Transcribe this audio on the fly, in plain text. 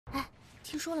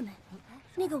听说了没？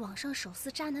那个网上手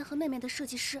撕渣男和妹妹的设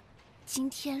计师，今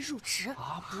天入职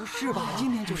啊！不是吧？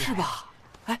今天就是吧？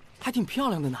哎，还挺漂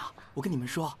亮的呢。我跟你们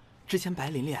说，之前白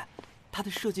琳琳，她的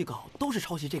设计稿都是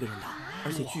抄袭这个人的，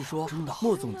而且据说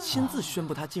莫总亲自宣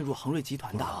布她进入恒瑞集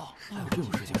团的。还有这种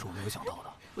事情是我没有想到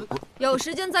的。有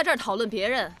时间在这儿讨论别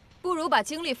人，不如把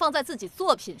精力放在自己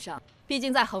作品上。毕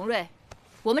竟在恒瑞，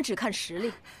我们只看实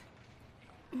力。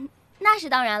那是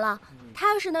当然了。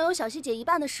他要是能有小希姐一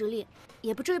半的实力，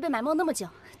也不至于被埋没那么久，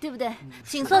对不对？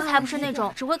景色才不是那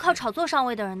种只会靠炒作上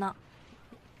位的人呢。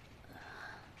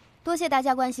多谢大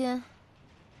家关心，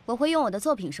我会用我的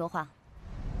作品说话。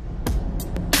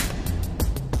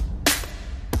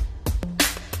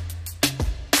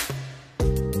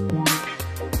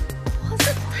哇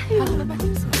塞，太远了吧！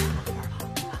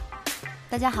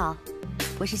大家好，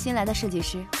我是新来的设计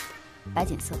师白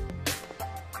锦瑟。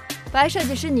白设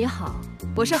计师你好，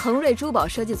我是恒瑞珠宝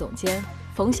设计总监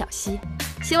冯小希，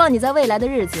希望你在未来的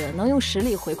日子能用实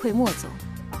力回馈莫总，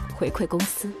回馈公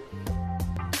司。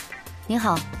您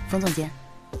好，冯总监。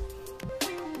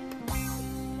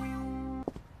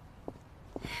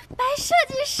白设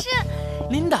计师，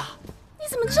琳达，你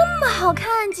怎么这么好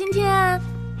看？今天，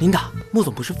琳达，莫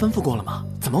总不是吩咐过了吗？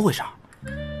怎么回事？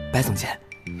白总监，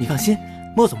你放心，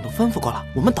莫总都吩咐过了，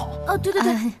我们懂。哦，对对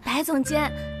对，白总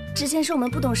监。之前是我们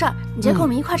不懂事儿，你就跟我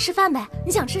们一块吃饭呗。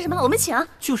你想吃什么，我们请。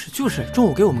就是，中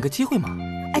午给我们个机会嘛。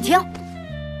哎，停！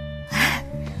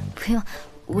不用，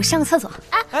我上个厕所。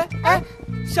哎，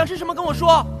想吃什么跟我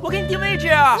说，我给你定位置。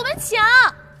我们请。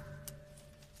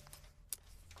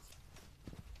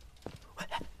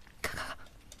看。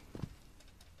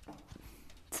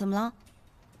怎么了？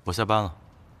我下班了，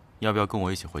要不要跟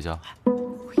我一起回家？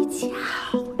回家？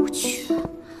我去。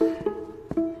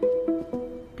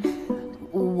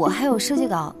我还有设计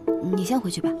稿，你先回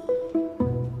去吧。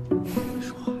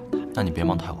那你别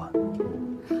忙太晚，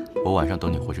我晚上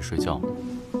等你回去睡觉呢。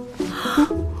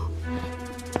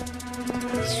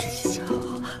睡觉。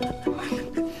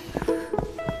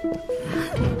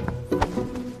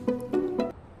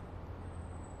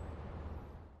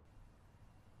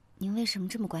您为什么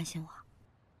这么关心我？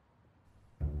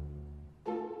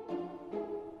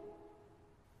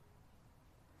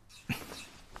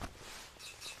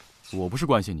我不是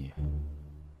关心你，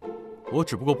我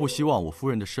只不过不希望我夫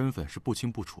人的身份是不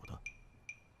清不楚的。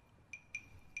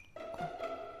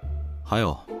还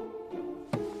有，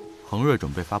恒瑞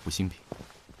准备发布新品，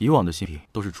以往的新品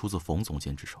都是出自冯总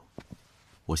监之手，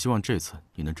我希望这次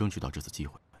你能争取到这次机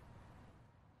会，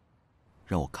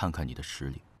让我看看你的实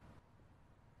力。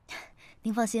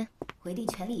您放心，我一定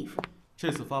全力以赴。这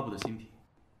次发布的新品，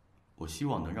我希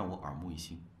望能让我耳目一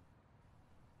新，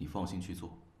你放心去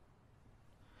做。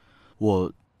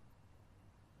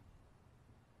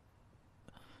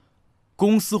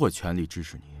公司会全力支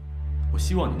持你，我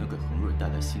希望你能给恒瑞带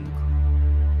来新的可能。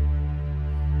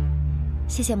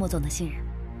谢谢莫总的信任。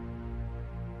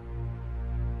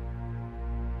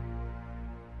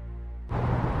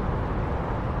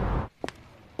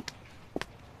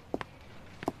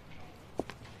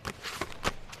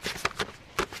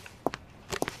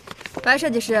白设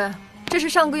计师，这是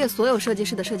上个月所有设计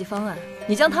师的设计方案，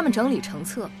你将它们整理成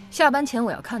册，下班前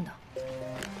我要看到。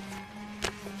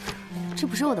这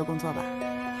不是我的工作吧？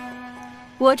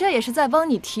我这也是在帮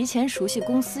你提前熟悉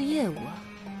公司业务啊。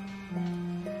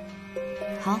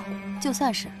好，就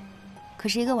算是，可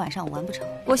是一个晚上我完不成。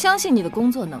我相信你的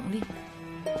工作能力。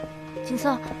锦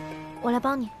瑟，我来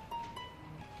帮你。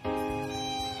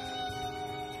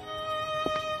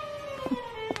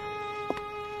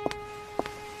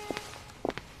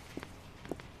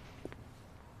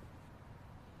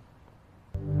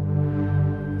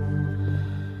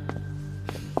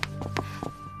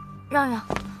让让，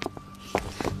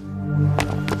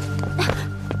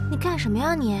你干什么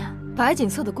呀你？白锦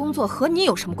瑟的工作和你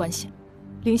有什么关系？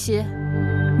林夕，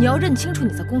你要认清楚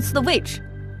你在公司的位置。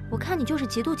我看你就是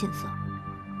嫉妒锦瑟。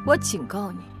我警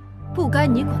告你，不该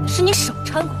你管的事你少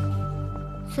掺和。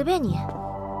随便你，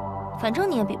反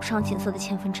正你也比不上锦瑟的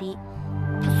1/1000，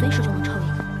他随时就能超越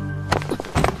你。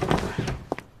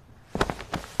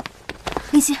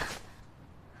林夕。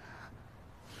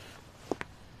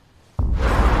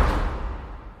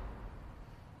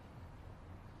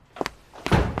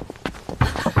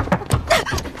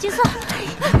锦瑟，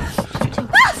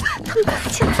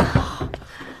进来。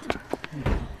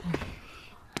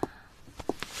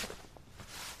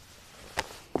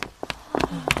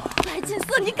白锦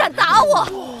瑟，你敢打我！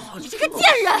你这个贱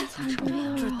人！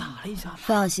这打了一下。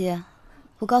冯小希，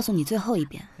我告诉你最后一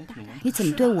遍，你怎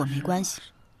么对我没关系，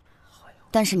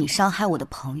但是你伤害我的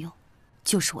朋友，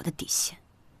就是我的底线。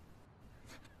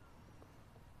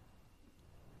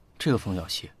这个冯小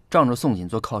希仗着宋锦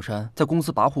做靠山，在公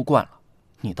司跋扈惯了，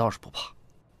你倒是不怕。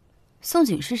宋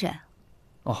锦是谁？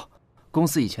哦，公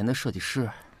司以前的设计师。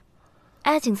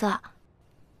哎，景色，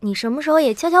你什么时候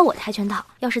也教教我跆拳道？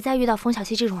要是再遇到冯小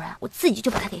希这种人，我自己就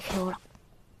把他给 KO 了。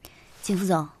景副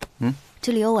总，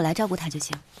这里有我来照顾他就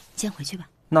行，你先回去吧。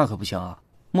那可不行啊，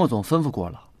莫总吩咐过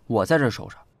了，我在这儿守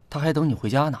着，他还等你回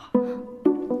家呢。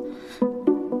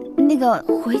那个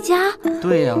回家？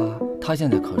对呀，他现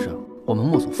在可是我们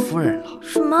莫总夫人了。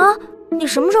什么？你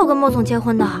什么时候跟莫总结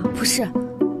婚的？不是，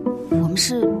我们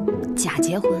是假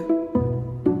结婚。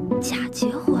假结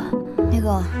婚？那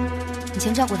个，你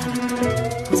先照顾他吧，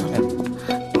我走了。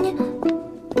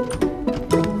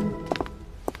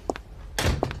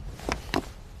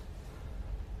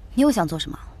你又想做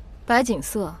什么？白景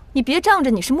色，你别仗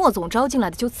着你是莫总招进来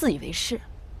的就自以为是，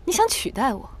你想取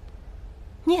代我，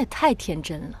你也太天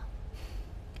真了。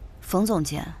冯总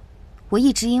监，我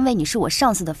一直因为你是我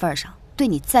上司的份上，对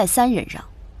你再三忍让，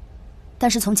但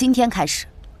是从今天开始，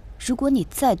如果你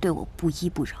再对我不依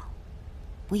不饶，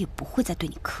我也不会再对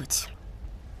你客气了。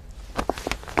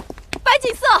白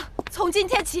景色，从今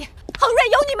天起，恒瑞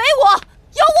有你没我，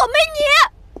有我没你。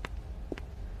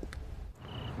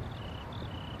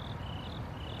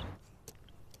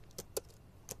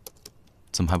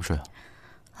怎么还不睡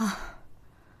啊？啊，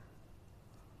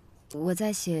我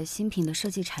在写新品的设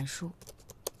计阐述。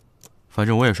反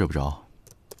正我也睡不着，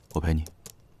我陪你。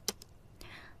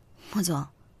莫总，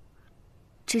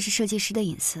这是设计师的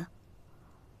隐私。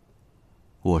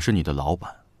我是你的老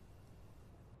板。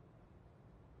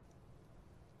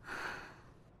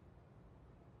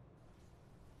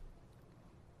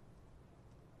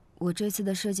我这次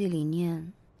的设计理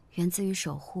念源自于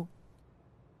守护。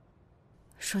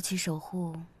说起守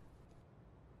护，